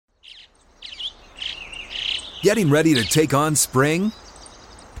Getting ready to take on spring?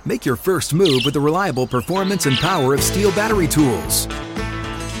 Make your first move with the reliable performance and power of Steel battery tools.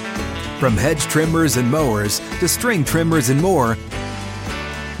 From hedge trimmers and mowers to string trimmers and more,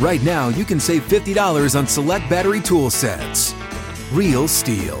 right now you can save $50 on select battery tool sets. Real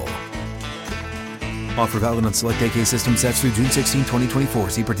Steel. Offer valid on select AK system sets through June 16,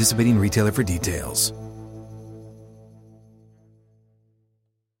 2024. See participating retailer for details.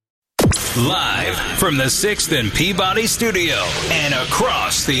 Live from the 6th and Peabody Studio and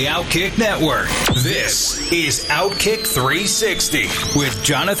across the Outkick Network, this is Outkick 360 with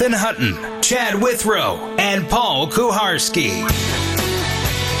Jonathan Hutton, Chad Withrow, and Paul Kuharsky.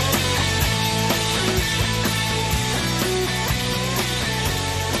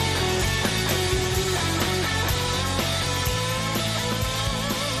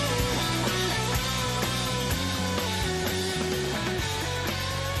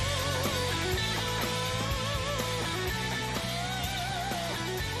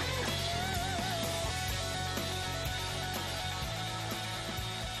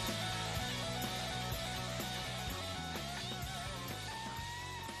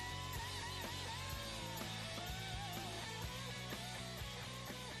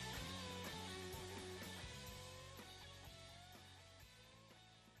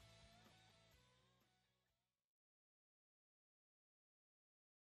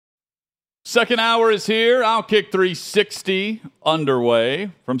 Second hour is here. Outkick 360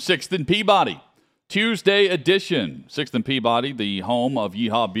 underway from 6th and Peabody. Tuesday edition. 6th and Peabody, the home of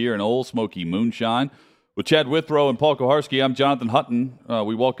Yeehaw Beer and Old Smoky Moonshine. With Chad Withrow and Paul Kuharsky, I'm Jonathan Hutton.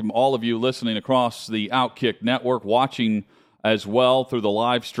 We welcome all of you listening across the Outkick Network, watching as well through the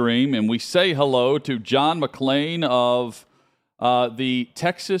live stream. And we say hello to John McClain of the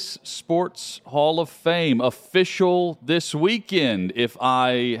Texas Sports Hall of Fame, official this weekend, if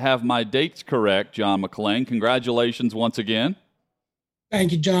I have my dates correct. John McClain, congratulations once again.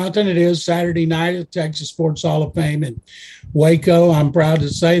 Thank you, Jonathan. It is Saturday night at Texas Sports Hall of Fame in Waco. I'm proud to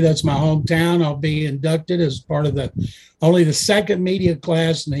say that's my hometown. I'll be inducted as part of only the second media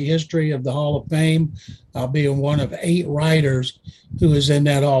class in the history of the Hall of Fame. I'll be one of 8 writers who is in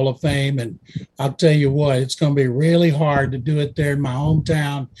that Hall of Fame. And I'll tell you what, it's going to be really hard to do it there in my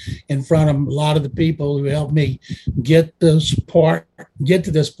hometown in front of a lot of the people who helped me get to this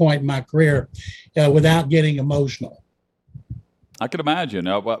point in my career without getting emotional. I can imagine.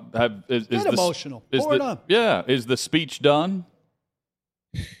 Is emotional. Is the speech done?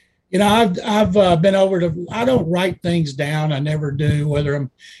 You know, I've been over to, I don't write things down. I never do, whether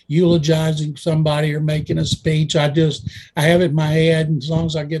I'm eulogizing somebody or making a speech. I have it in my head, and as long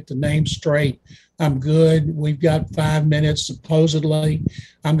as I get the name straight, I'm good. We've got 5 minutes, supposedly.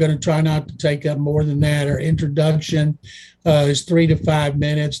 I'm going to try not to take up more than that. Our introduction is 3 to 5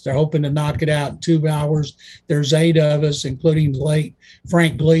 minutes. They're hoping to knock it out in 2 hours. There's 8 of us, including late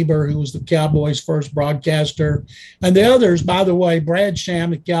Frank Gleber, who was the Cowboys' first broadcaster. And the others, by the way, Brad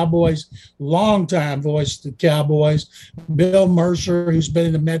Sham, the Cowboys' longtime voice of the Cowboys, Bill Mercer, who's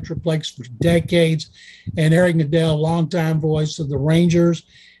been in the Metroplex for decades, and Eric Nadel, longtime voice of the Rangers.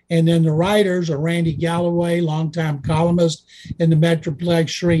 And then the writers are Randy Galloway, longtime columnist in the Metroplex,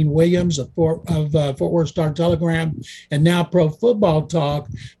 Shereen Williams of Fort Worth Star-Telegram, and now Pro Football Talk,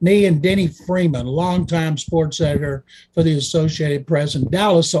 me and Denny Freeman, longtime sports editor for the Associated Press in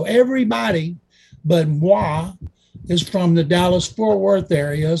Dallas. So everybody but moi is from the Dallas-Fort Worth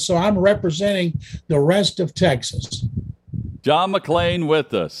area, so I'm representing the rest of Texas. John McClain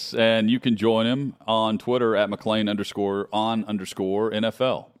with us, and you can join him on Twitter at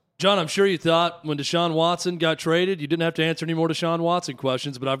McClain_on_NFL. John, I'm sure you thought when Deshaun Watson got traded, you didn't have to answer any more Deshaun Watson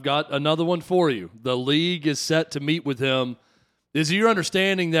questions, but I've got another one for you. The league is set to meet with him. Is it your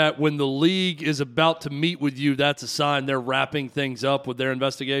understanding that when the league is about to meet with you, that's a sign they're wrapping things up with their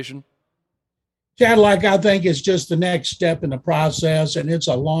investigation? Chad, I think it's just the next step in the process, and it's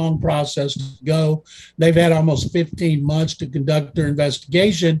a long process to go. They've had almost 15 months to conduct their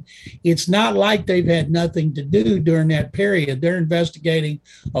investigation. It's not like they've had nothing to do during that period. They're investigating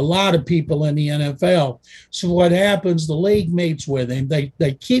a lot of people in the NFL. So what happens, the league meets with him.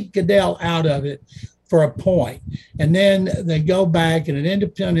 They keep Goodell out of it for a point, and then they go back and an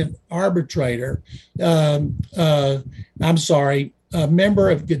independent arbitrator, a member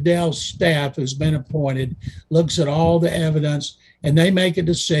of Goodell's staff who's been appointed, looks at all the evidence, and they make a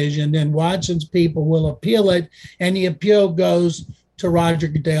decision. Then Watson's people will appeal it, and the appeal goes to Roger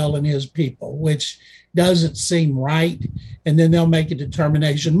Goodell and his people, which doesn't seem right, and then they'll make a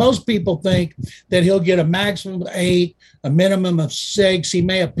determination. Most people think that he'll get a maximum of 8, a minimum of 6. He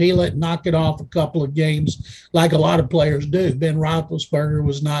may appeal it, knock it off a couple of games, like a lot of players do. Ben Roethlisberger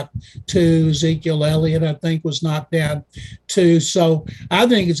was knocked 2. Ezekiel Elliott, I think, was knocked down 2. So I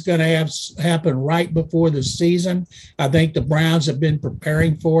think it's going to happen right before the season. I think the Browns have been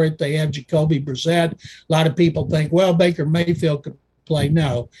preparing for it. They have Jacoby Brissett. A lot of people think, well, Baker Mayfield could play.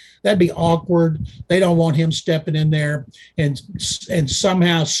 No, that'd be awkward. They don't want him stepping in there and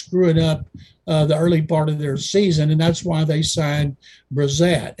somehow screwing up the early part of their season, and that's why they signed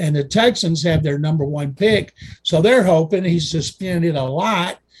Brissett. And the Texans have their number 1 pick, so they're hoping he's suspended a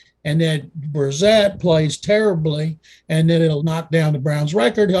lot and that Brissett plays terribly, and then it'll knock down the Browns'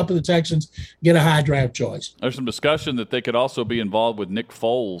 record, helping the Texans get a high draft choice. There's some discussion that they could also be involved with Nick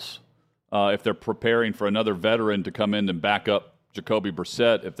Foles if they're preparing for another veteran to come in and back up Jacoby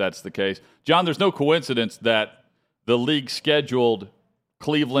Brissett, if that's the case. John, there's no coincidence that the league scheduled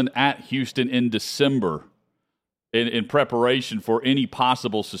Cleveland at Houston in December in preparation for any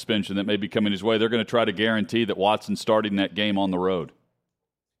possible suspension that may be coming his way. They're going to try to guarantee that Watson's starting that game on the road.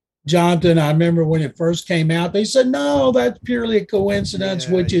 Jonathan, I remember when it first came out, they said, no, that's purely a coincidence,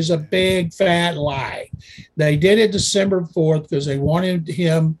 which is a big, fat lie. They did it December 4th because they wanted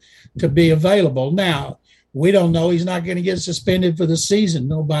him to be available. Now, we don't know. He's not going to get suspended for the season.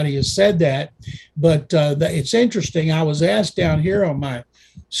 Nobody has said that. But it's interesting. I was asked down here on my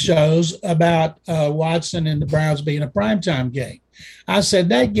shows about Watson and the Browns being a primetime game. I said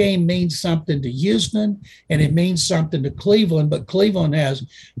that game means something to Houston and it means something to Cleveland, but Cleveland has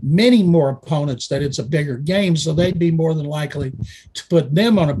many more opponents that it's a bigger game, so they'd be more than likely to put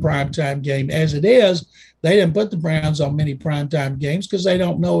them on a primetime game. As it is, they didn't put the Browns on many primetime games because they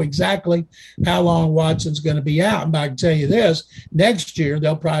don't know exactly how long Watson's going to be out. And I can tell you this, next year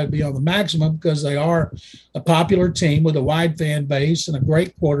they'll probably be on the maximum because they are a popular team with a wide fan base and a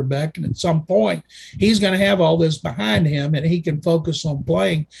great quarterback. And at some point, he's going to have all this behind him and he can focus on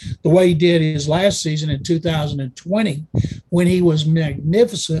playing the way he did his last season in 2020 when he was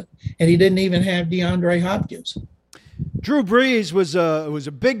magnificent and he didn't even have DeAndre Hopkins. Drew Brees was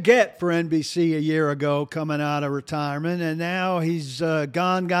a big get for NBC a year ago coming out of retirement, and now he's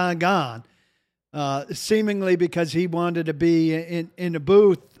gone. Seemingly because he wanted to be in the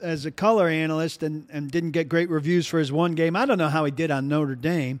booth as a color analyst and didn't get great reviews for his one game. I don't know how he did on Notre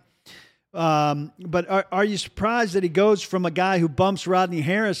Dame. But are you surprised that he goes from a guy who bumps Rodney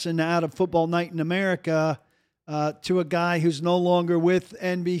Harrison out of Football Night in America to a guy who's no longer with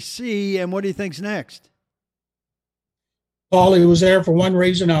NBC, and what do you think's next? Paul, he was there for one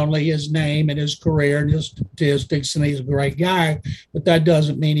reason only, his name and his career and his statistics, and he's a great guy, but that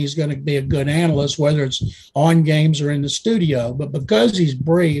doesn't mean he's going to be a good analyst, whether it's on games or in the studio. But because he's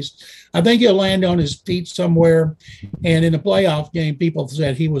Brees, I think he'll land on his feet somewhere. And in the playoff game, people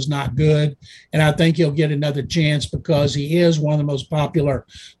said he was not good. And I think he'll get another chance because he is one of the most popular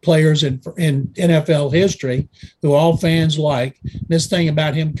players in NFL history who all fans like. This thing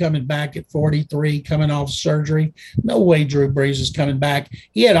about him coming back at 43, coming off surgery, no way Drew Brees is coming back.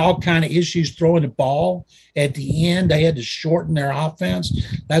 He had all kind of issues throwing the ball at the end. They had to shorten their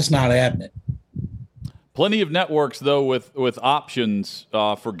offense. That's not happening. Plenty of networks, though, with options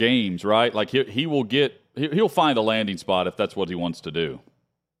for games, right? Like he'll find a landing spot if that's what he wants to do.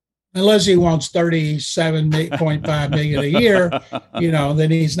 Unless he wants $37.5 million a year,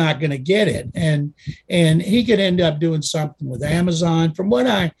 then he's not going to get it. And he could end up doing something with Amazon. From what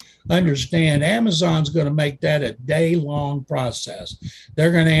I understand, Amazon's going to make that a day-long process.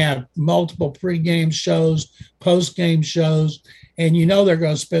 They're going to have multiple pregame shows, postgame shows, and they're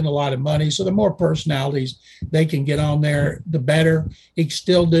going to spend a lot of money. So the more personalities they can get on there, the better. He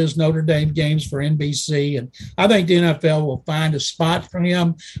still does Notre Dame games for NBC. And I think the NFL will find a spot for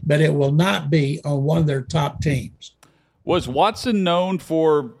him, but it will not be on one of their top teams. Was Watson known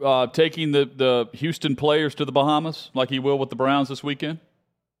for taking the Houston players to the Bahamas like he will with the Browns this weekend?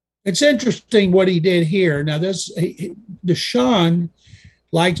 It's interesting what he did here. Now, Deshaun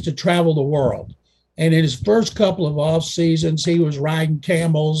likes to travel the world. And in his first couple of off seasons, he was riding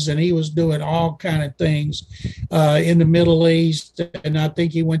camels and he was doing all kind of things in the Middle East. And I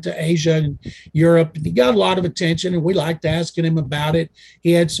think he went to Asia and Europe. And he got a lot of attention, and we liked asking him about it.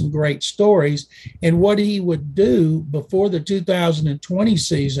 He had some great stories. And what he would do before the 2020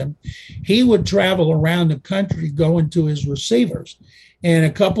 season, he would travel around the country going to his receivers. and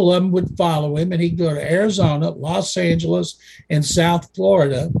a couple of them would follow him, and he'd go to Arizona, Los Angeles, and South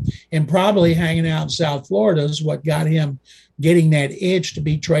Florida, and probably hanging out in South Florida is what got him getting that itch to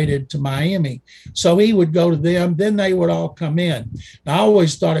be traded to Miami. So he would go to them, then they would all come in. I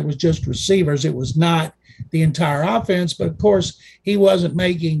always thought it was just receivers. It was not the entire offense, but of course he wasn't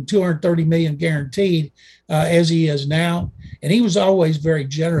making $230 million guaranteed as he is now. And he was always very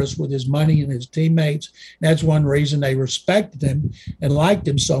generous with his money and his teammates. And that's one reason they respected him and liked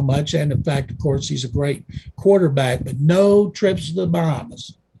him so much. And in fact, of course, he's a great quarterback, but no trips to the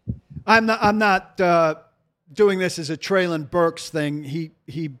Bahamas. I'm not doing this as a Traylon Burks thing.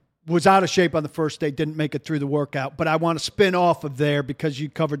 He was out of shape on the first day, didn't make it through the workout. But I want to spin off of there because you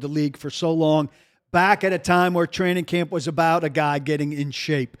covered the league for so long. Back at a time where training camp was about a guy getting in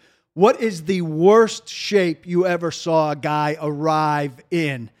shape. What is the worst shape you ever saw a guy arrive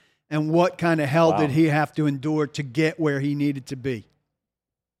in? And what kind of hell did he have to endure to get where he needed to be?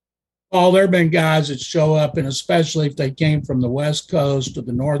 Oh, there have been guys that show up, and especially if they came from the West Coast or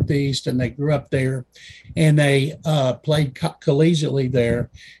the Northeast and they grew up there and they played collegiately there,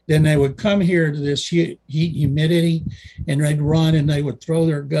 then they would come here to this heat, humidity, and they'd run and they would throw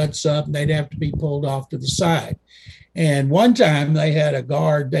their guts up and they'd have to be pulled off to the side. And one time they had a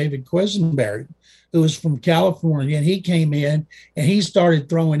guard, David Quisenberry, who was from California, and he came in and he started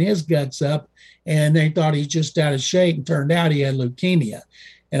throwing his guts up, and they thought he's just out of shape, and turned out he had leukemia.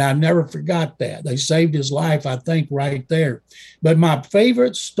 And I never forgot that. They saved his life, I think, right there. But my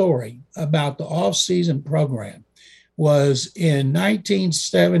favorite story about the off-season program was in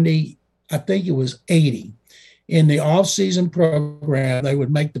 1970, I think it was 80. In the off-season program, they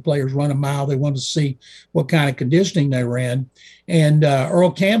would make the players run a mile. They wanted to see what kind of conditioning they were in. And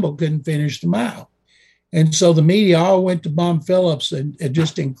Earl Campbell couldn't finish the mile. And so the media all went to Bum Phillips and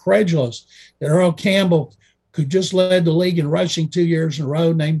just incredulous that Earl Campbell, who just led the league in rushing 2 years in a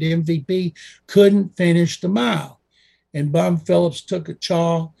row, named MVP, couldn't finish the mile. And Bum Phillips took a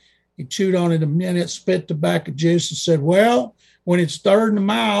chaw, he chewed on it a minute, spit tobacco juice, and said, well, when it's third in the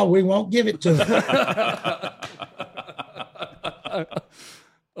mile, we won't give it to him.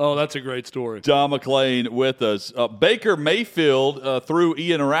 Oh, that's a great story. John McClain with us. Baker Mayfield, through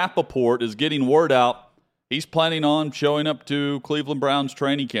Ian Rappaport, is getting word out he's planning on showing up to Cleveland Browns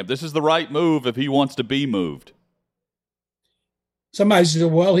training camp. This is the right move if he wants to be moved. Somebody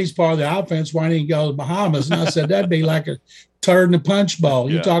said, well, he's part of the offense. Why didn't he go to the Bahamas? And I said, that'd be like a turd in a punch bowl.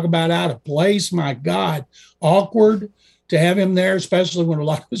 You talk about out of place. My God, awkward to have him there, especially when a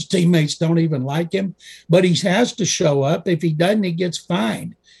lot of his teammates don't even like him. But he has to show up. If he doesn't, he gets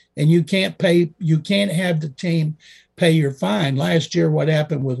fined. And you can't have the team pay your fine. Last year, what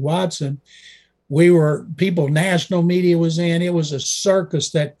happened with Watson, national media was in. It was a circus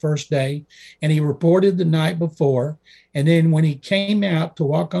that first day. And he reported the night before. And then when he came out to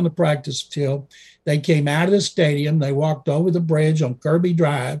walk on the practice field, they came out of the stadium. They walked over the bridge on Kirby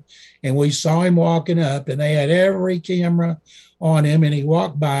Drive, and we saw him walking up, and they had every camera on him, and he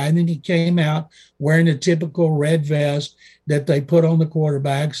walked by, and then he came out wearing the typical red vest that they put on the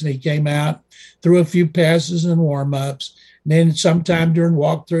quarterbacks, and he came out, threw a few passes and warm-ups. And then sometime during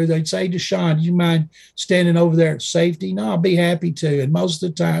walkthrough, they'd say, Deshaun, do you mind standing over there at safety? No, I'll be happy to. And most of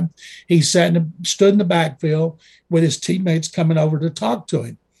the time, he stood in the backfield with his teammates coming over to talk to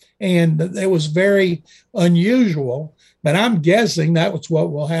him. And it was very unusual, but I'm guessing that was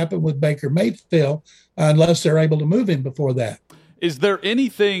what will happen with Baker Mayfield unless they're able to move him before that. Is there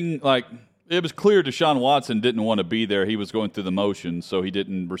anything like it was clear Deshaun Watson didn't want to be there. He was going through the motions, so he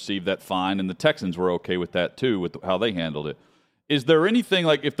didn't receive that fine, and the Texans were okay with that too, with how they handled it. Is there anything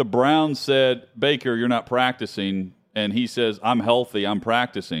like if the Browns said, Baker, you're not practicing, and he says, I'm healthy, I'm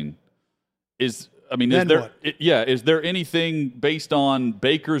practicing, is there anything based on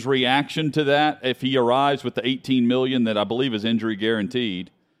Baker's reaction to that if he arrives with the $18 million that I believe is injury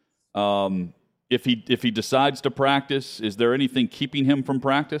guaranteed? If he decides to practice, is there anything keeping him from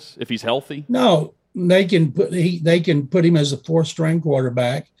practice if he's healthy? No, they can put him as a fourth-string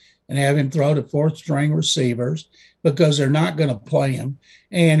quarterback and have him throw to fourth-string receivers because they're not going to play him.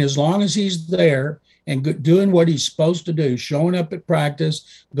 And as long as he's there and doing what he's supposed to do, showing up at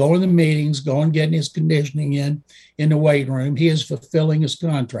practice, going to meetings, getting his conditioning in the weight room, he is fulfilling his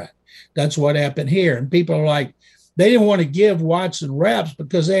contract. That's what happened here. And people are like, they didn't want to give Watson reps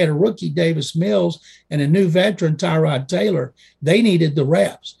because they had a rookie, Davis Mills, and a new veteran, Tyrod Taylor. They needed the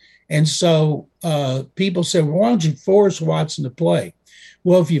reps. And so people said, well, why don't you force Watson to play?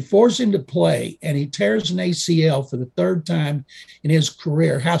 Well, if you force him to play and he tears an ACL for the third time in his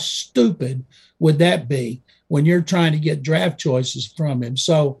career, how stupid would that be when you're trying to get draft choices from him?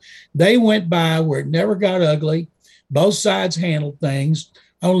 So they went by where it never got ugly. Both sides handled things.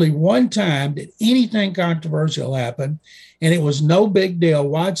 Only one time did anything controversial happen, and it was no big deal.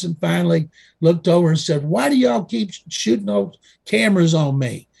 Watson finally looked over and said, "Why do y'all keep shooting those cameras on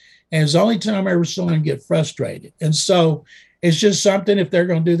me?" And it's the only time I ever saw him get frustrated. And so it's just something, if they're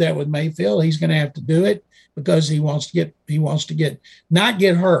going to do that with Mayfield, he's going to have to do it because he wants to get not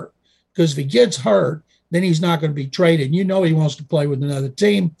get hurt. Because if he gets hurt, then he's not going to be traded. You know he wants to play with another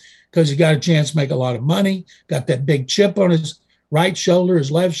team because he got a chance to make a lot of money, got that big chip on his right shoulder.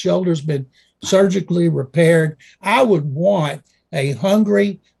 His left shoulder's been surgically repaired. I would want a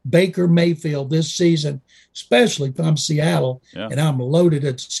hungry Baker Mayfield this season, especially if I'm Seattle and I'm loaded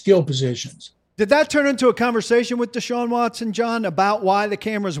at skill positions. Did that turn into a conversation with Deshaun Watson, John, about why the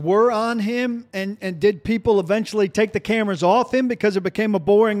cameras were on him? And did people eventually take the cameras off him because it became a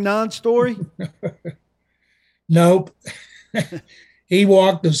boring non-story? Nope. He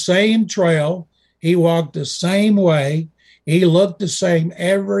walked the same trail. He walked the same way. He looked the same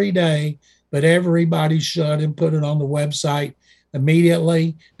every day, but everybody shut and put it on the website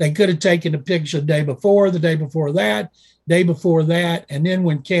immediately. They could have taken a picture the day before that, and then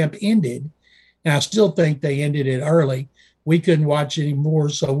when camp ended, and I still think they ended it early, we couldn't watch anymore,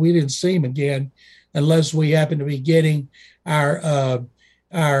 so we didn't see him again unless we happened to be getting our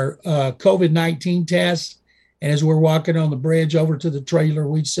COVID-19 tests. And as we're walking on the bridge over to the trailer,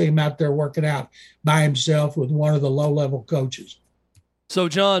 we'd see him out there working out by himself with one of the low-level coaches. So,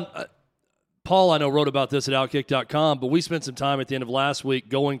 John, Paul, I know, wrote about this at Outkick.com, but we spent some time at the end of last week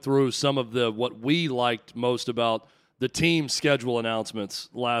going through some of what we liked most about the team schedule announcements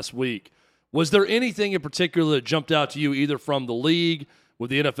last week. Was there anything in particular that jumped out to you, either from the league,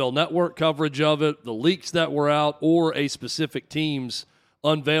 with the NFL Network coverage of it, the leaks that were out, or a specific team's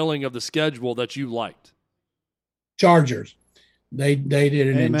unveiling of the schedule that you liked? Chargers. They did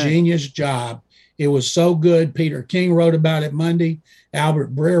an ingenious job. It was so good. Peter King wrote about it Monday.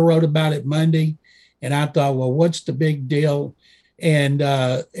 Albert Breer wrote about it Monday. And I thought, well, what's the big deal? And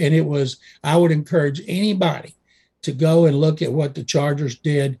it was, I would encourage anybody to go and look at what the Chargers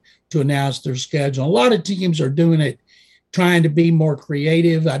did to announce their schedule. A lot of teams are doing it, trying to be more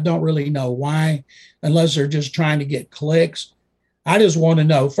creative. I don't really know why, unless they're just trying to get clicks. I just want to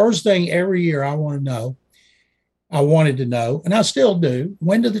know. First thing every year I wanted to know, and I still do,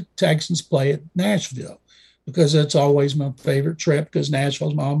 when do the Texans play at Nashville? Because that's always my favorite trip, because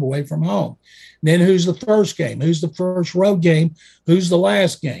Nashville's my home away from home. And then who's the first game? Who's the first road game? Who's the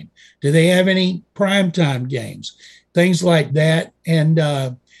last game? Do they have any primetime games? Things like that.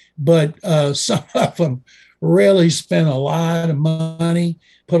 And but some of them really spent a lot of money,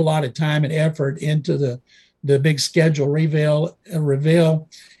 put a lot of time and effort into the big schedule reveal.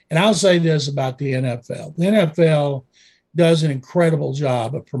 And I'll say this about the NFL. The NFL does an incredible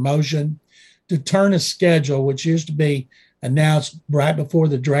job of promotion to turn a schedule, which used to be announced right before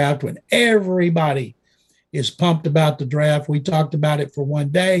the draft when everybody is pumped about the draft. We talked about it for one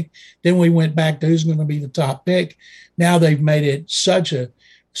day. Then we went back to who's going to be the top pick. Now they've made it such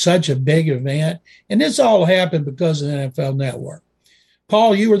a big event. And this all happened because of the NFL Network.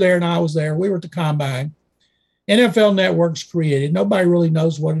 Paul, you were there and I was there. We were at the Combine. NFL Network's created. Nobody really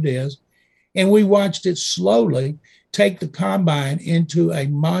knows what it is. And we watched it slowly take the Combine into a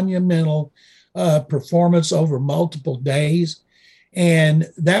monumental performance over multiple days. And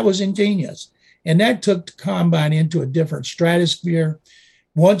that was ingenious. And that took the Combine into a different stratosphere.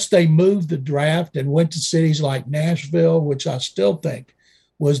 Once they moved the draft and went to cities like Nashville, which I still think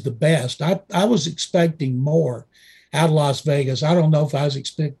was the best. I was expecting more out of Las Vegas. I don't know if I was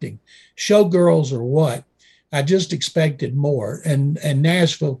expecting showgirls or what. I just expected more. And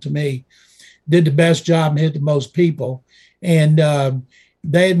Nashville, to me, did the best job and hit the most people. And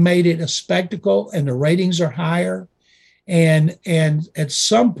they made it a spectacle, and the ratings are higher. And at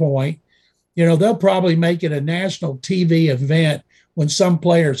some point, they'll probably make it a national TV event when some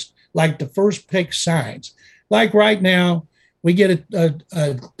players, like the first pick, signs. Like right now, we get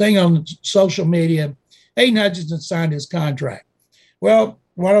a thing on social media, Aiden Hutchinson signed his contract. Well,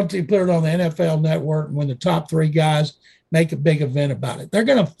 why don't they put it on the NFL Network when the top three guys make a big event about it? They're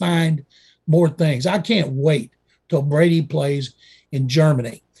going to find more things. I can't wait till Brady plays in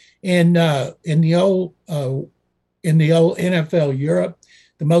Germany. In the old NFL Europe,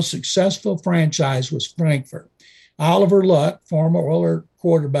 the most successful franchise was Frankfurt. Oliver Luck, former Oilers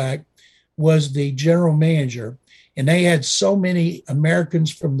quarterback, was the general manager, and they had so many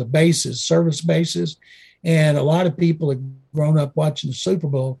Americans from the bases, service bases, and a lot of people had grown up watching the Super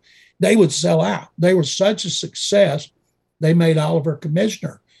Bowl. They would sell out. They were such a success, they made Oliver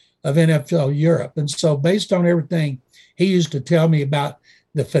commissioner of NFL Europe. And so based on everything he used to tell me about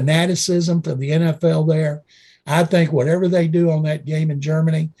the fanaticism of the NFL there, I think whatever they do on that game in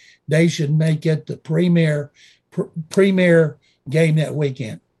Germany, they should make it the premier game that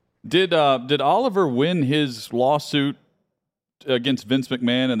weekend. Did Oliver win his lawsuit against Vince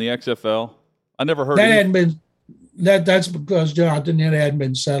McMahon and the XFL? I never heard that. Hadn't been that's because Jonathan, it hadn't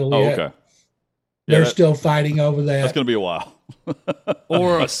been settled yet. Okay. They're still fighting over that. That's going to be a while.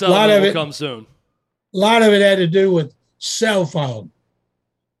 Or a settlement will come soon. A lot of it had to do with cell phone.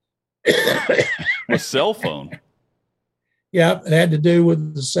 A cell phone? Yeah, it had to do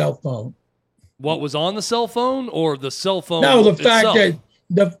with the cell phone. What was on the cell phone, or the cell phone? No, the itself? fact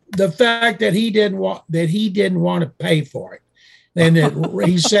that the fact that he didn't want to pay for it, and that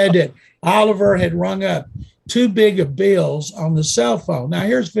he said that Oliver had rung up too big of bills on the cell phone. Now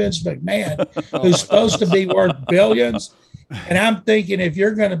here's Vince McMahon, who's supposed to be worth billions, and I'm thinking if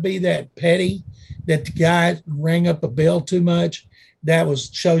you're going to be that petty that the guy rang up a bill too much, that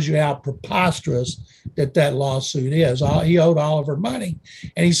shows you how preposterous that lawsuit is. He owed Oliver money,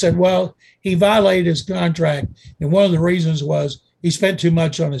 and he said, well, he violated his contract, and one of the reasons was he spent too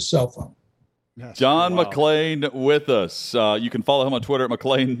much on his cell phone. John McClain with us. You can follow him on Twitter at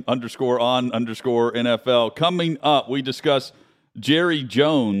McClain_on_NFL. Coming up, we discuss Jerry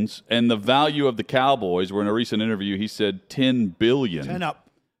Jones and the value of the Cowboys. Where in a recent interview, he said $10 billion. 10 up.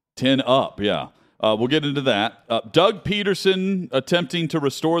 10 up, yeah. We'll get into that. Doug Peterson attempting to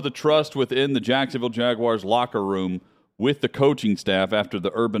restore the trust within the Jacksonville Jaguars locker room with the coaching staff after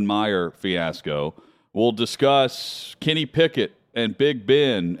the Urban Meyer fiasco. We'll discuss Kenny Pickett and Big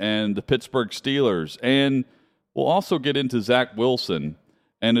Ben and the Pittsburgh Steelers. And we'll also get into Zach Wilson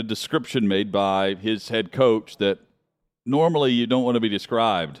and a description made by his head coach that normally you don't want to be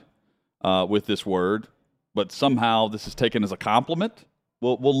described with this word, but somehow this is taken as a compliment.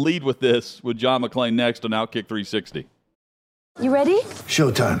 We'll lead with this with John McClain next on Outkick 360. You ready?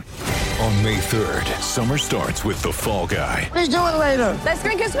 Showtime. On May 3rd, summer starts with The Fall Guy. Let's do it later. Let's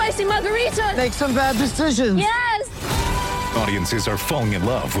drink a spicy margarita. Make some bad decisions. Yes. Audiences are falling in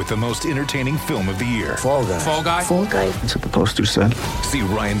love with the most entertaining film of the year. Fall Guy. Fall Guy? Fall Guy. That's what the poster said. See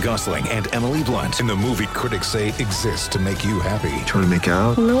Ryan Gosling and Emily Blunt in the movie critics say exists to make you happy. Trying to make it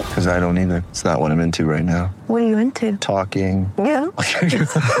out? Nope. Because I don't either. It's not what I'm into right now. What are you into? Talking. Yeah.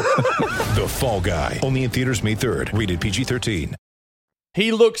 The Fall Guy. Only in theaters May 3rd. Rated PG-13.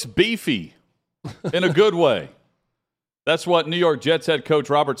 He looks beefy in a good way. That's what New York Jets head coach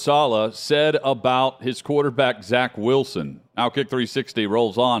Robert Saleh said about his quarterback, Zach Wilson. Outkick 360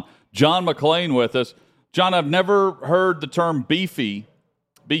 rolls on. John McClain with us. John, I've never heard the term beefy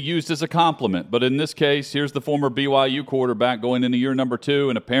be used as a compliment, but in this case, here's the former BYU quarterback going into year number 2,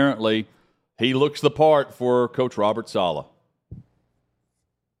 and apparently he looks the part for Coach Robert Saleh.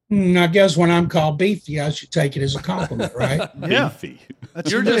 I guess when I'm called beefy, I should take it as a compliment, right? Yeah. Beefy.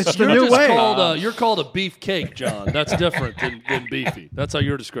 You're just the new way. You're called a beef cake, John. That's different than beefy. That's how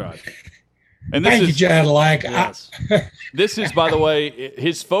you're described. And this Thank you, Chad. Yes. This is, by the way,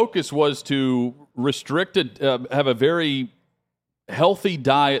 his focus was to have a very healthy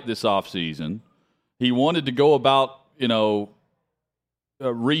diet this offseason. He wanted to go about,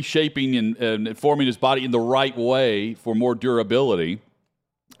 reshaping and forming his body in the right way for more durability.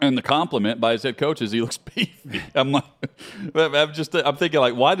 And the compliment by his head coach is he looks beefy. I'm thinking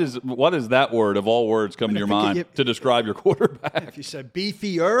like, why does that word of all words come to your mind to describe your quarterback? If you said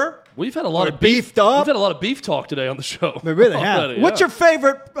beefier, We've had a lot of beefed up. We've had a lot of beef talk today on the show. We really have. Already, What's yeah. your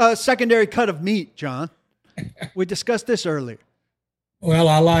favorite secondary cut of meat, John? We discussed this earlier. Well,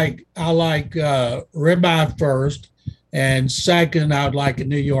 I like ribeye first, and second, I would like a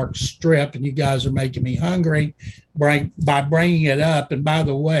New York strip. And you guys are making me hungry by bringing it up. And by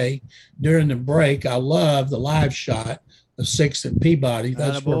the way, during the break, I love the live shot of 6th and Peabody.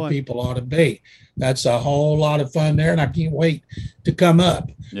 That's where people ought to be. That's a whole lot of fun there, and I can't wait to come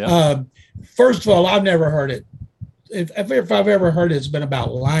up. Yeah. First of all, I've never heard it. If I've ever heard it, it's been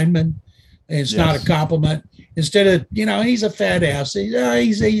about linemen, and it's not a compliment. Instead of, he's a fat ass.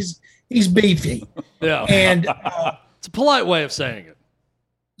 He's beefy. Yeah. And it's a polite way of saying it.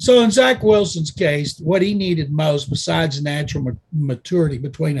 so in Zach Wilson's case, what he needed most, besides natural maturity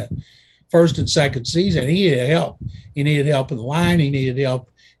between a first and second season, he needed help. He needed help in the line. He needed help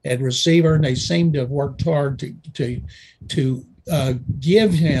at receiver, and they seem to have worked hard to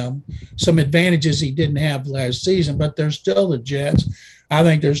give him some advantages he didn't have last season. But they're still the Jets. I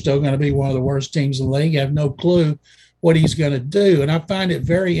think they're still going to be one of the worst teams in the league. I have no clue what he's going to do, and I find it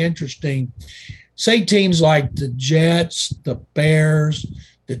very interesting. Say teams like the Jets, the Bears,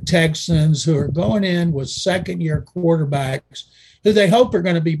 the Texans, who are going in with second-year quarterbacks who they hope are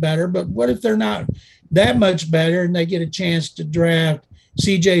going to be better, but what if they're not that much better and they get a chance to draft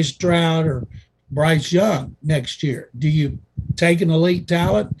C.J. Stroud or Bryce Young next year? Do you take an elite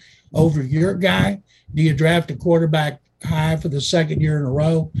talent over your guy? Do you draft a quarterback high for the second year in a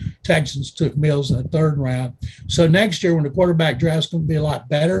row? Texans took Mills in the third round. So next year when the quarterback draft's going to be a lot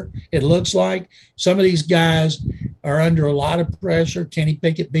better, it looks like. Some of these guys are under a lot of pressure, Kenny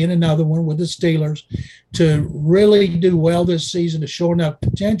Pickett being another one with the Steelers, to really do well this season to show enough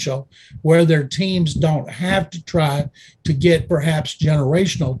potential where their teams don't have to try to get perhaps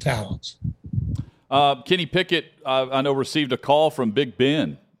generational talents. Kenny Pickett, I know, received a call from Big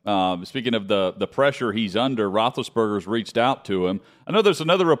Ben. Speaking of the pressure he's under, Roethlisberger's reached out to him. I know there's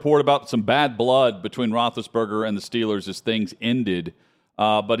another report about some bad blood between Roethlisberger and the Steelers as things ended,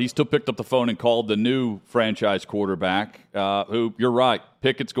 but he still picked up the phone and called the new franchise quarterback, who, you're right,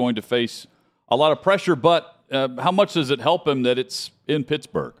 Pickett's going to face a lot of pressure, but how much does it help him that it's in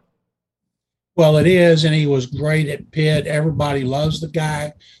Pittsburgh? Well, it is, and he was great at Pitt. Everybody loves the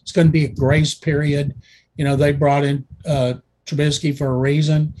guy. It's going to be a grace period. You know, they brought in Trubisky for a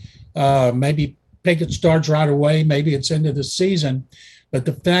reason. Maybe Pickett starts right away. Maybe it's into the season. But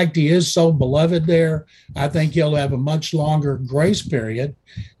the fact he is so beloved there, I think he'll have a much longer grace period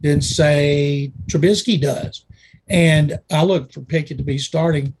than, say, Trubisky does. And I look for Pickett to be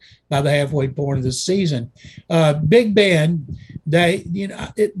starting by the halfway point of the season. Big Ben,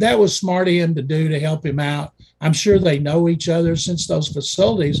 that was smart of him to do to help him out. I'm sure they know each other since those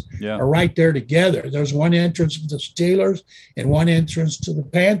facilities are right there together. There's one entrance to the Steelers and one entrance to the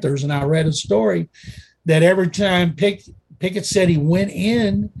Panthers. And I read a story that every time Pickett said he went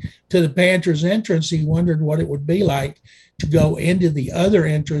in to the Panthers entrance, he wondered what it would be like to go into the other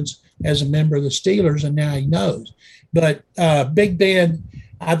entrance as a member of the Steelers, and now he knows. But Big Ben,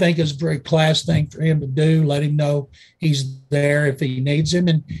 I think, is a very class thing for him to do. Let him know he's there if he needs him.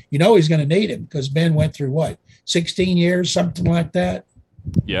 And you know he's going to need him because Ben went through, 16 years, something like that?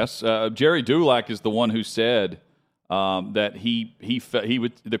 Yes. Jerry Dulac is the one who said that he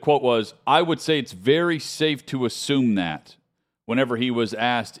would, the quote was, "I would say it's very safe to assume that," whenever he was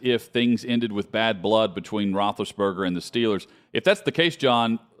asked if things ended with bad blood between Roethlisberger and the Steelers. If that's the case,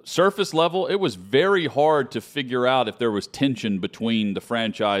 John, surface level, it was very hard to figure out if there was tension between the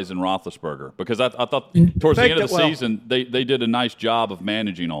franchise and Roethlisberger, because I thought towards the end of the season they did a nice job of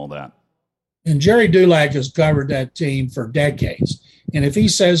managing all that. And Jerry Dulac has covered that team for decades. And if he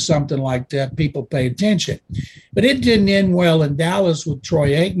says something like that, people pay attention. But it didn't end well in Dallas with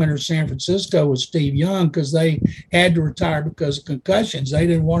Troy Aikman or San Francisco with Steve Young because they had to retire because of concussions. They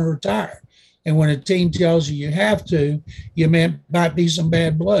didn't want to retire. And when a team tells you have to, you might be some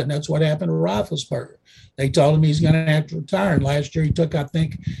bad blood. And that's what happened to Roethlisberger. They told him he's going to have to retire. And last year he took, I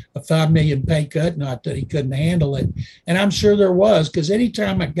think, a $5 million pay cut, not that he couldn't handle it. And I'm sure there was, because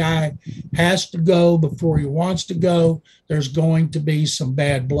anytime a guy has to go before he wants to go, there's going to be some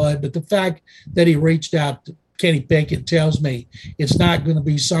bad blood. But the fact that he reached out to Kenny Pickett tells me it's not going to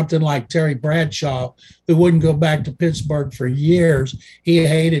be something like Terry Bradshaw, who wouldn't go back to Pittsburgh for years. He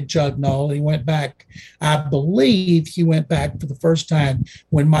hated Chuck Noll. He went back, I believe he went back for the first time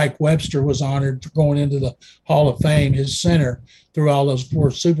when Mike Webster was honored for going into the Hall of Fame, his center, through all those 4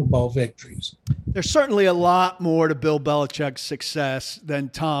 Super Bowl victories. There's certainly a lot more to Bill Belichick's success than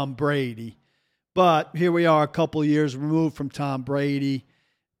Tom Brady. But here we are a couple of years removed from Tom Brady.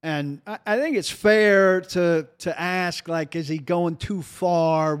 And I think it's fair to ask, is he going too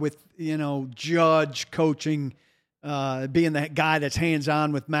far with, Judge coaching, being the guy that's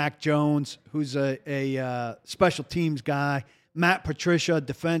hands-on with Mac Jones, who's a special teams guy. Matt Patricia,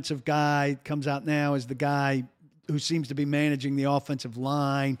 defensive guy, comes out now as the guy who seems to be managing the offensive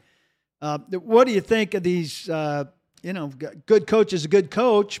line. What do you think of these good coach is a good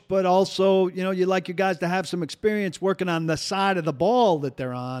coach, but also, you like your guys to have some experience working on the side of the ball that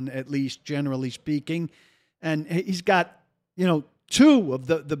they're on, at least generally speaking. And he's got, 2 of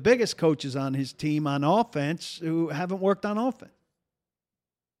the biggest coaches on his team on offense who haven't worked on offense.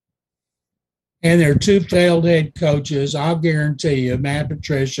 And there are 2 failed head coaches. I'll guarantee you, Matt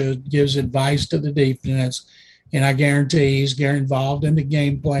Patricia gives advice to the defense. And I guarantee he's involved in the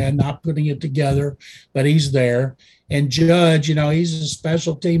game plan, not putting it together, but he's there. And Judge, he's a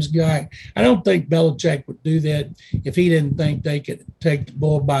special teams guy. I don't think Belichick would do that if he didn't think they could take the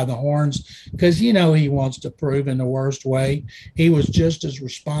bull by the horns, because, he wants to prove in the worst way. He was just as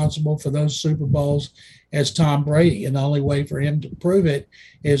responsible for those Super Bowls as Tom Brady. And the only way for him to prove it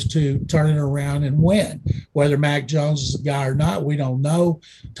is to turn it around and win. Whether Mac Jones is a guy or not, we don't know.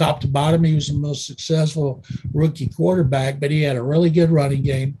 Top to bottom, he was the most successful rookie quarterback, but he had a really good running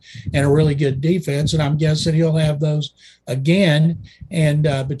game and a really good defense. And I'm guessing he'll have those again. And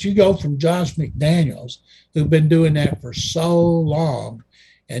but you go from Josh McDaniels, who've been doing that for so long,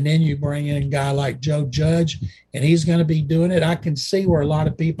 And then you bring in a guy like Joe Judge, and he's going to be doing it. I can see where a lot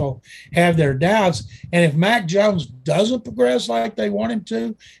of people have their doubts. And if Mac Jones doesn't progress like they want him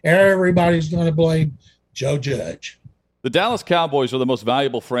to, everybody's going to blame Joe Judge. The Dallas Cowboys are the most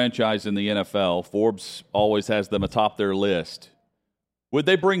valuable franchise in the NFL. Forbes always has them atop their list. Would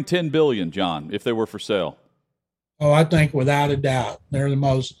they bring $10 billion, John, if they were for sale? Oh, I think without a doubt, they're the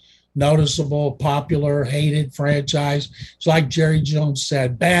most noticeable, popular, hated franchise. It's like Jerry Jones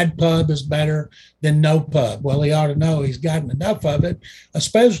said, bad pub is better than no pub. Well, he ought to know he's gotten enough of it,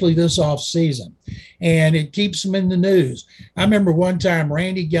 especially this off season. And it keeps him in the news. I remember one time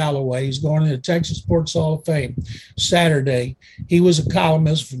Randy Galloway, he's going to the Texas Sports Hall of Fame Saturday. He was a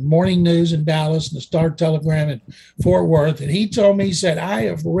columnist for Morning News in Dallas and the Star-Telegram in Fort Worth. And he told me, he said, I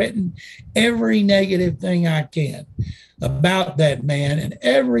have written every negative thing I can about that man. And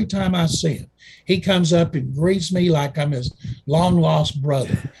every time I see him, he comes up and greets me like I'm his long-lost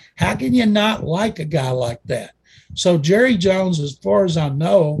brother. How can you not like a guy like that? So Jerry Jones, as far as I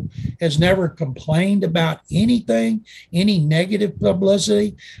know, has never complained about anything, any negative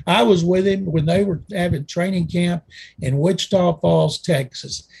publicity. I was with him when they were having training camp in Wichita Falls,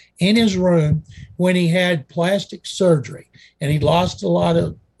 Texas, in his room when he had plastic surgery and he lost a lot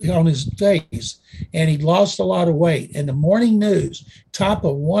of on his face, and he lost a lot of weight. And the morning news, top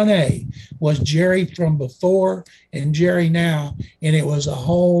of 1A, was Jerry from before and Jerry now, and it was a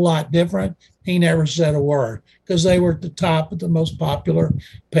whole lot different. He never said a word because they were at the top of the most popular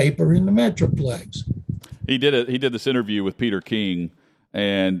paper in the Metroplex. He did this interview with Peter King,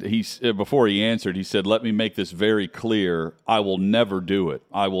 and before he answered, he said, "Let me make this very clear. I will never do it.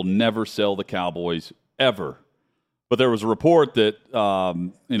 I will never sell the Cowboys ever." But there was a report that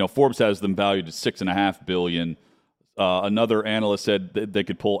Forbes has them valued at $6.5 billion. Another analyst said that they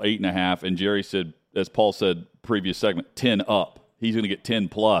could pull $8.5 billion, and Jerry said, as Paul said previous segment, 10 up. He's going to get 10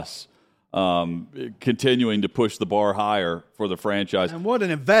 plus, continuing to push the bar higher for the franchise. And what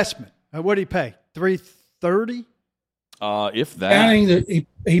an investment! What did he pay? $330? If that. Counting that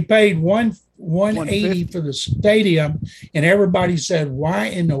he paid $180 for the stadium, and everybody said, "Why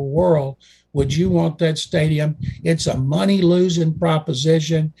in the world would you want that stadium? It's a money-losing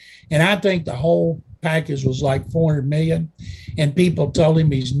proposition." And I think the whole package was like $400 million, and people told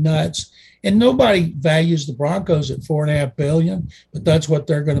him he's nuts. And nobody values the Broncos at $4.5 billion, but that's what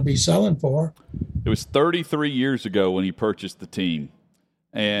they're going to be selling for. It was 33 years ago when he purchased the team.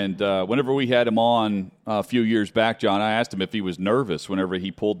 And whenever we had him on a few years back, John, I asked him if he was nervous whenever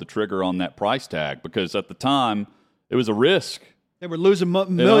he pulled the trigger on that price tag, because at the time it was a risk. They were losing $1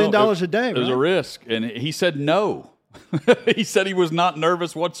 million a day. It was a risk. And he said no. He said he was not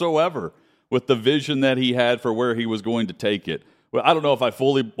nervous whatsoever with the vision that he had for where he was going to take it. Well, I don't know if I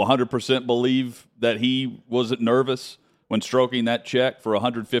fully 100% believe that he wasn't nervous when stroking that check for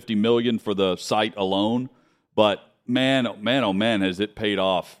 $150 million for the site alone. But man, oh man, has it paid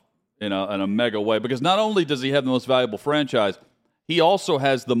off in a mega way. Because not only does he have the most valuable franchise, he also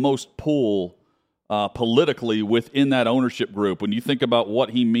has the most pull politically within that ownership group. When you think about what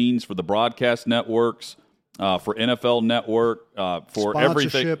he means for the broadcast networks, for NFL Network, for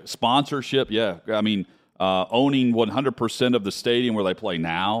everything, sponsorship. Yeah, I mean, owning 100% of the stadium where they play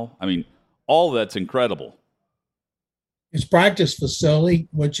now. I mean, all of that's incredible. His practice facility,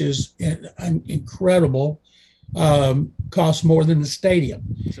 which is incredible, costs more than the stadium.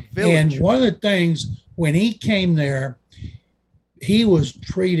 And one of the things when he came there, he was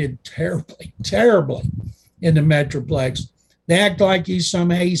treated terribly in the Metroplex. They act like he's some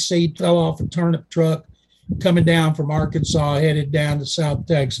hayseed fell off a turnip truck coming down from Arkansas, headed down to South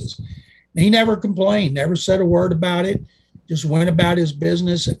Texas. He never complained, never said a word about it, just went about his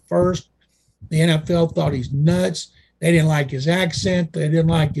business. At first, the NFL thought he's nuts. They didn't like his accent. They didn't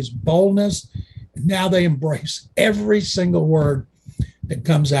like his boldness. And now they embrace every single word that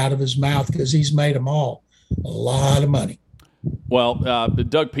comes out of his mouth because he's made them all a lot of money. Well,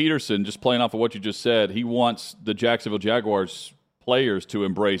 Doug Peterson, just playing off of what you just said, he wants the Jacksonville Jaguars players to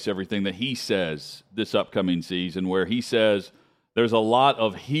embrace everything that he says this upcoming season, where he says there's a lot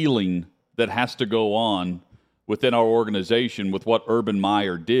of healing that has to go on within our organization with what Urban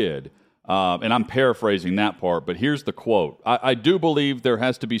Meyer did. And I'm paraphrasing that part, but here's the quote. I do believe there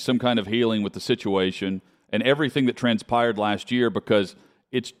has to be some kind of healing with the situation and everything that transpired last year, because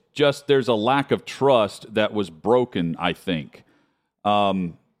it's just there's a lack of trust that was broken, I think.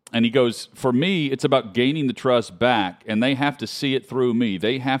 And he goes, for me, it's about gaining the trust back, and they have to see it through me.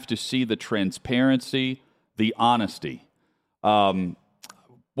 They have to see the transparency, the honesty.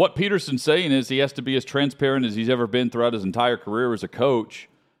 What Peterson's saying is he has to be as transparent as he's ever been throughout his entire career as a coach,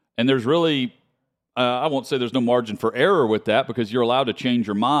 and there's really I won't say there's no margin for error with that because you're allowed to change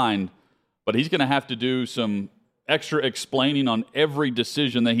your mind, but he's going to have to do some extra explaining on every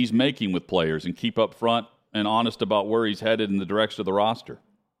decision that he's making with players and keep up front and honest about where he's headed in the direction of the roster.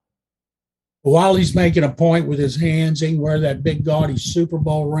 While he's making a point with his hands, he can wear that big gaudy Super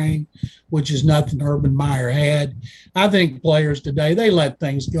Bowl ring, which is nothing Urban Meyer had. I think players today, they let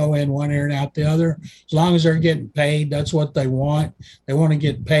things go in one ear and out the other. As long as they're getting paid, that's what they want. They want to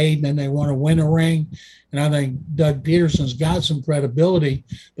get paid, and then they want to win a ring. And I think Doug Peterson's got some credibility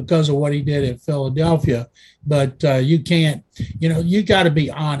because of what he did at Philadelphia. But you can't, you got to be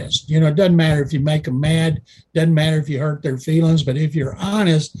honest. It doesn't matter if you make them mad. Doesn't matter if you hurt their feelings. But if you're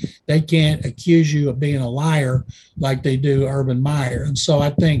honest, they can't accuse you of being a liar like they do Urban Meyer. And so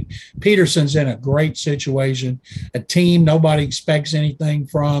I think Peterson's in a great situation. A team nobody expects anything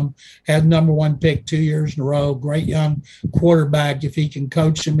from. Had number 1 pick 2 years in a row. Great young quarterback if he can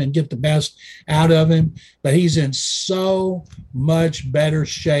coach him and get the best out of him. But he's in so much better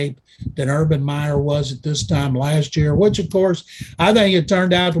shape than Urban Meyer was at this time last year, which, of course, I think it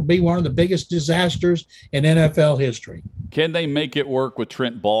turned out to be one of the biggest disasters in NFL history. Can they make it work with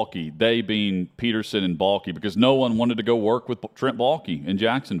Trent Baalke, they being Peterson and Baalke, because no one wanted to go work with Trent Baalke in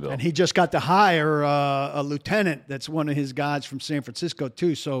Jacksonville? And he just got to hire a lieutenant that's one of his guys from San Francisco,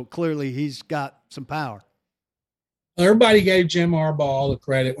 too, so clearly he's got some power. Everybody gave Jim Harbaugh all the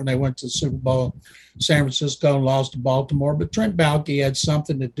credit when they went to the Super Bowl in San Francisco and lost to Baltimore, but Trent Baalke had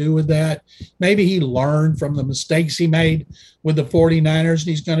something to do with that. Maybe he learned from the mistakes he made with the 49ers, and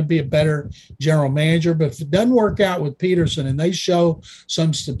he's going to be a better general manager. But if it doesn't work out with Peterson and they show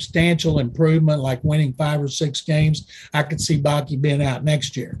some substantial improvement, like winning 5 or 6 games, I could see Baalke being out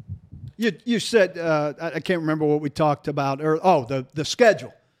next year. You said, I can't remember what we talked about, the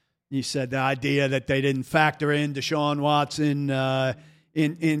schedule. You said the idea that they didn't factor in Deshaun Watson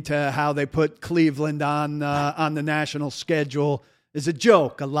into how they put Cleveland on the national schedule is a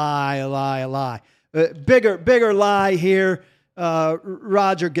joke, a lie. Bigger lie here.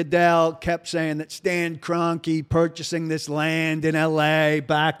 Roger Goodell kept saying that Stan Kroenke purchasing this land in L.A.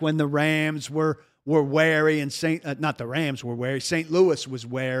 back when the Rams were wary, and not the Rams were wary. St. Louis was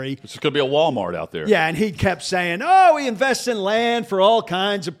wary. It's going to be a Walmart out there. Yeah, and he kept saying, he invests in land for all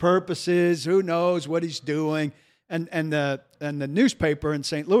kinds of purposes. Who knows what he's doing? And the newspaper in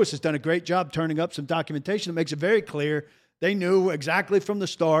St. Louis has done a great job turning up some documentation that makes it very clear they knew exactly from the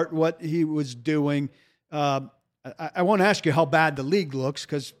start what he was doing. I won't ask you how bad the league looks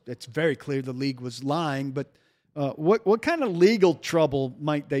because it's very clear the league was lying, but what kind of legal trouble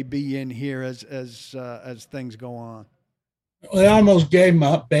might they be in here as things go on? They almost gave him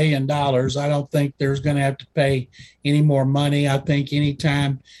 $1 billion. I don't think there's going to have to pay any more money. I think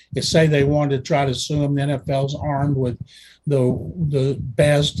anytime you say they wanted to try to sue him, the NFL's armed with the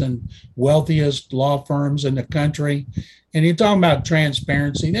best and wealthiest law firms in the country. And you're talking about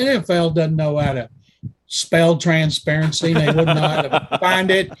transparency. The NFL doesn't know how to spell transparency. They wouldn't know how to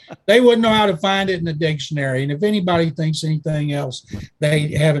find it. They wouldn't know how to find it in the dictionary. And if anybody thinks anything else,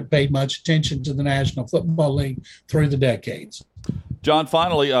 they haven't paid much attention to the National Football League through the decades. John,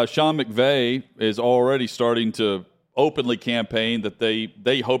 finally, Sean McVay is already starting to openly campaign that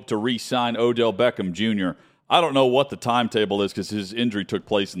they hope to re-sign Odell Beckham Jr. I don't know what the timetable is because his injury took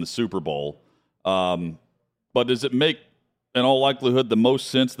place in the Super Bowl. But does it make, in all likelihood, the most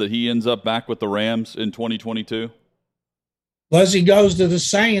sense that he ends up back with the Rams in 2022? Unless he goes to the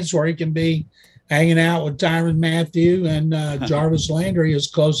Saints where he can be hanging out with Tyrann Mathieu and Jarvis Landry, his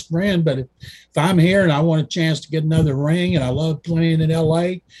close friend. But if I'm here and I want a chance to get another ring and I love playing in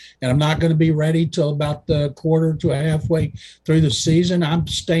L.A. and I'm not going to be ready till about the quarter to halfway through the season, I'm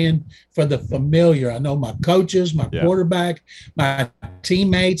staying for the familiar. I know my coaches, my quarterback, my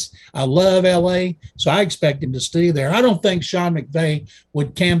teammates. I love L.A., so I expect him to stay there. I don't think Sean McVay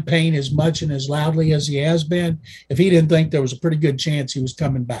would campaign as much and as loudly as he has been if he didn't think there was a pretty good chance he was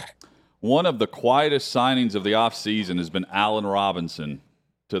coming back. One of the quietest signings of the offseason has been Allen Robinson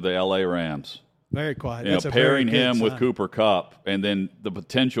to the L.A. Rams. Very quiet. That's pairing him with Cooper Kupp, and then the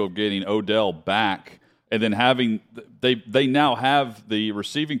potential of getting Odell back, and then having they now have the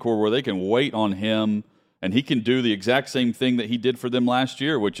receiving core where they can wait on him, and he can do the exact same thing that he did for them last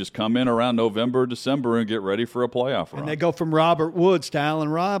year, which is come in around November, December, and get ready for a playoff run. And they go from Robert Woods to Allen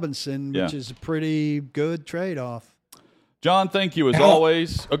Robinson, which is a pretty good trade-off. John, thank you as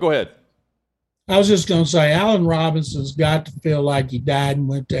always. Oh, go ahead. I was just going to say, Allen Robinson's got to feel like he died and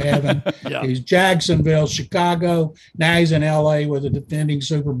went to heaven. He's Jacksonville, Chicago. Now he's in L.A. with a defending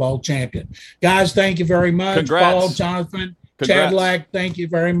Super Bowl champion. Guys, thank you very much. Congrats. Paul, Jonathan, Chadlack, thank you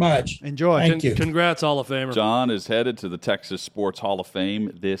very much. Enjoy. Thank you. Congrats, Hall of Famer. John is headed to the Texas Sports Hall of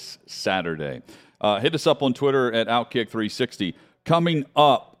Fame this Saturday. Hit us up on Twitter at Outkick360. Coming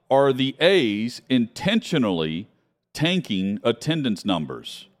up, are the A's intentionally tanking attendance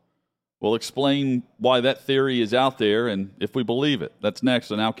numbers? We'll explain why that theory is out there and if we believe it. That's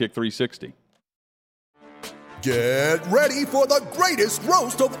next on Outkick 360. Get ready for the greatest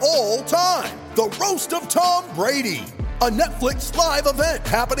roast of all time, the Roast of Tom Brady, a Netflix live event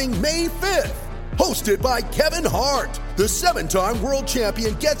happening May 5th. Hosted by Kevin Hart, the 7-time world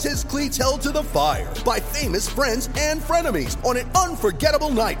champion gets his cleats held to the fire by famous friends and frenemies on an unforgettable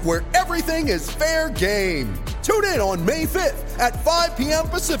night where everything is fair game. Tune in on May 5th at 5 p.m.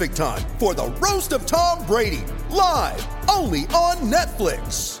 Pacific time for the Roast of Tom Brady, live only on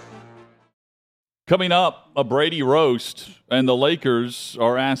Netflix. Coming up, a Brady roast, and the Lakers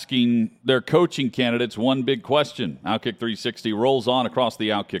are asking their coaching candidates one big question. Outkick 360 rolls on across the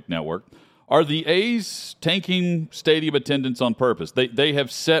Outkick network. Are the A's tanking stadium attendance on purpose? They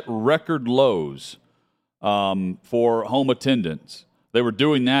have set record lows for home attendance. They were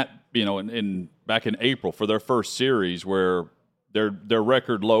doing that, back in April for their first series, where their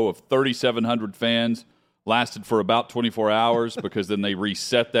record low of 3,700 fans lasted for about 24 hours because then they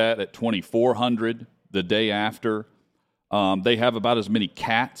reset that at 2,400 the day after. They have about as many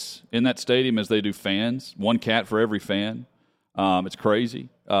cats in that stadium as they do fans. One cat for every fan. It's crazy.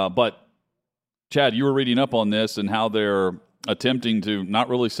 But Chad, you were reading up on this and how they're attempting to not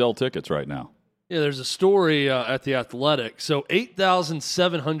really sell tickets right now. Yeah, there's a story at The Athletic. So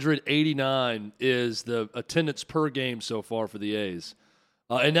 8,789 is the attendance per game so far for the A's.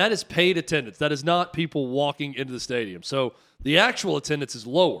 And that is paid attendance. That is not people walking into the stadium. So the actual attendance is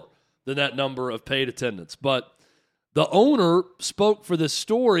lower than that number of paid attendance. But the owner spoke for this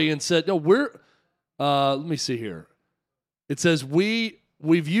story and said, no, let me see here. It says,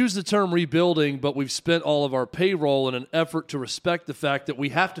 We've used the term rebuilding, but we've spent all of our payroll in an effort to respect the fact that we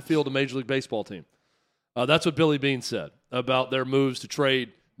have to field a Major League Baseball team. That's what Billy Beane said about their moves to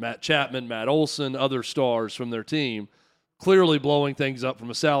trade Matt Chapman, Matt Olson, other stars from their team, clearly blowing things up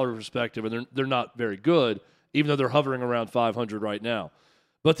from a salary perspective, and they're not very good, even though they're hovering around 500 right now.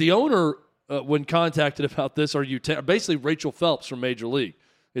 But the owner, when contacted about this, basically Rachel Phelps from Major League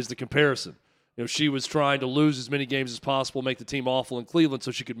is the comparison. She was trying to lose as many games as possible, make the team awful in Cleveland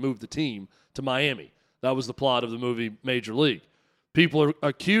so she could move the team to Miami. That was the plot of the movie Major League. People are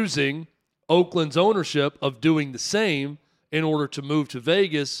accusing Oakland's ownership of doing the same in order to move to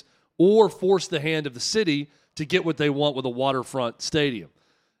Vegas or force the hand of the city to get what they want with a waterfront stadium.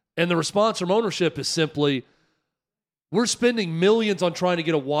 And the response from ownership is simply, we're spending millions on trying to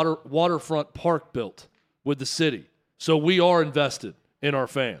get a waterfront park built with the city. So we are invested in our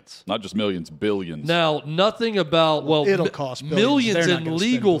fans. Not just millions, billions. Now, nothing about, it'll cost millions in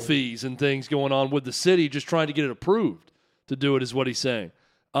legal fees and things going on with the city just trying to get it approved to do it is what he's saying.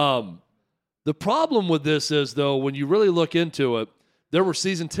 The problem with this is, though, when you really look into it, there were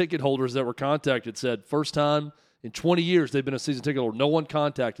season ticket holders that were contacted, said first time in 20 years they've been a season ticket holder. No one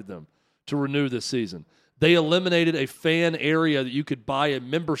contacted them to renew this season. They eliminated a fan area that you could buy a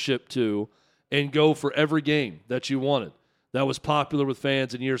membership to and go for every game that you wanted. That was popular with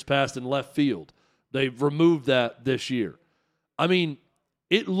fans in years past in left field. They've removed that this year. I mean,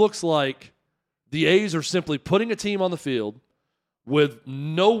 it looks like the A's are simply putting a team on the field with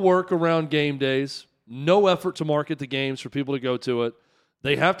no work around game days, no effort to market the games for people to go to it.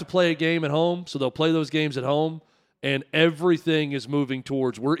 They have to play a game at home, so they'll play those games at home, and everything is moving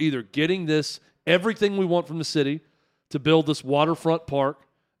towards we're either getting everything we want from the city to build this waterfront park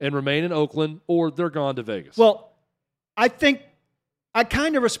and remain in Oakland, or they're gone to Vegas. Well, I think I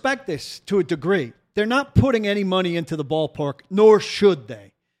kind of respect this to a degree. They're not putting any money into the ballpark, nor should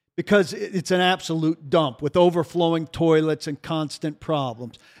they, because it's an absolute dump with overflowing toilets and constant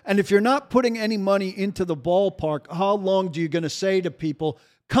problems. And if you're not putting any money into the ballpark, how long do you going to say to people,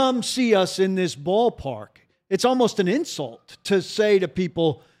 come see us in this ballpark? It's almost an insult to say to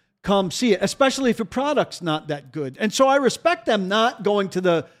people, come see it, especially if your product's not that good. And so I respect them not going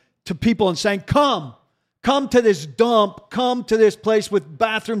to people and saying, come to this dump, come to this place with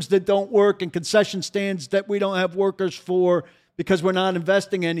bathrooms that don't work and concession stands that we don't have workers for because we're not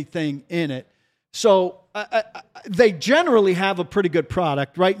investing anything in it. So they generally have a pretty good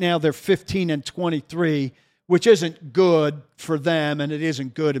product. Right now they're 15-23, which isn't good for them, and it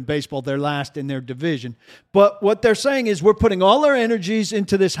isn't good in baseball. They're last in their division. But what they're saying is we're putting all our energies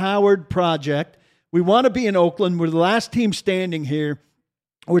into this Howard project. We want to be in Oakland. We're the last team standing here.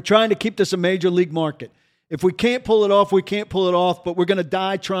 We're trying to keep this a major league market. If we can't pull it off, we can't pull it off, but we're going to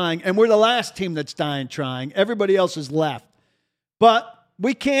die trying. And we're the last team that's dying trying. Everybody else is left. But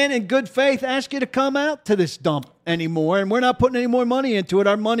we can't, in good faith, ask you to come out to this dump anymore. And we're not putting any more money into it.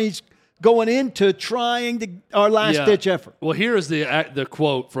 Our money's going into trying our last-ditch effort. Well, here is the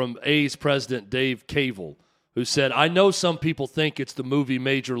quote from A's president Dave Kaval, who said, "I know some people think it's the movie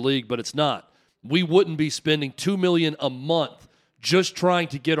Major League, but it's not. We wouldn't be spending $2 million a month just trying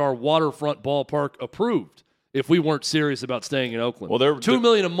to get our waterfront ballpark approved if we weren't serious about staying in Oakland." Well, $2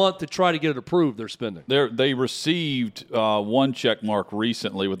 million a month to try to get it approved. They're spending. They received one check mark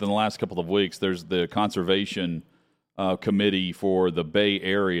recently within the last couple of weeks. There's the conservation committee for the Bay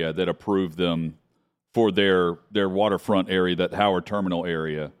Area that approved them for their waterfront area, that Howard Terminal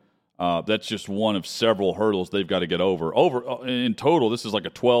area. That's just one of several hurdles they've got to get over. In total, this is like a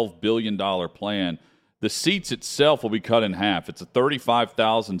 $12 billion plan. The seats itself will be cut in half. It's a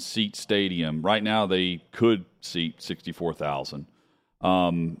 35,000-seat stadium. Right now, they could seat 64,000.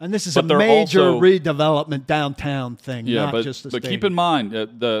 And this is a major redevelopment downtown thing, not just the stadium. But keep in mind,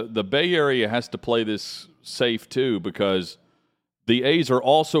 the Bay Area has to play this safe too, because the A's are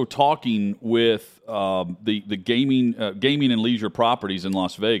also talking with the gaming and leisure properties in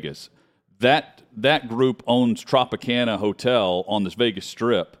Las Vegas. That group owns Tropicana Hotel on this Vegas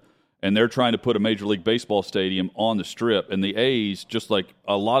Strip, and they're trying to put a Major League Baseball stadium on the Strip. And the A's, just like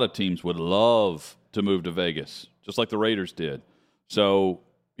a lot of teams, would love to move to Vegas, just like the Raiders did. So,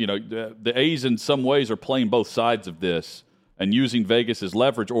 the A's in some ways are playing both sides of this and using Vegas as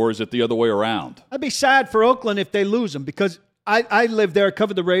leverage, or is it the other way around? I'd be sad for Oakland if they lose them, because I lived there,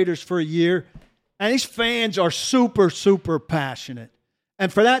 covered the Raiders for a year, and these fans are super, super passionate.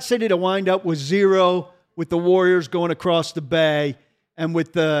 And for that city to wind up with 0, with the Warriors going across the bay, and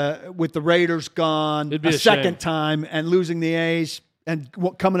with the Raiders gone a second time and losing the A's and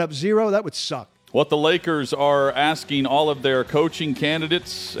coming up 0, that would suck. What the Lakers are asking all of their coaching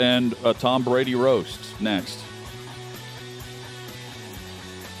candidates, and a Tom Brady roast next.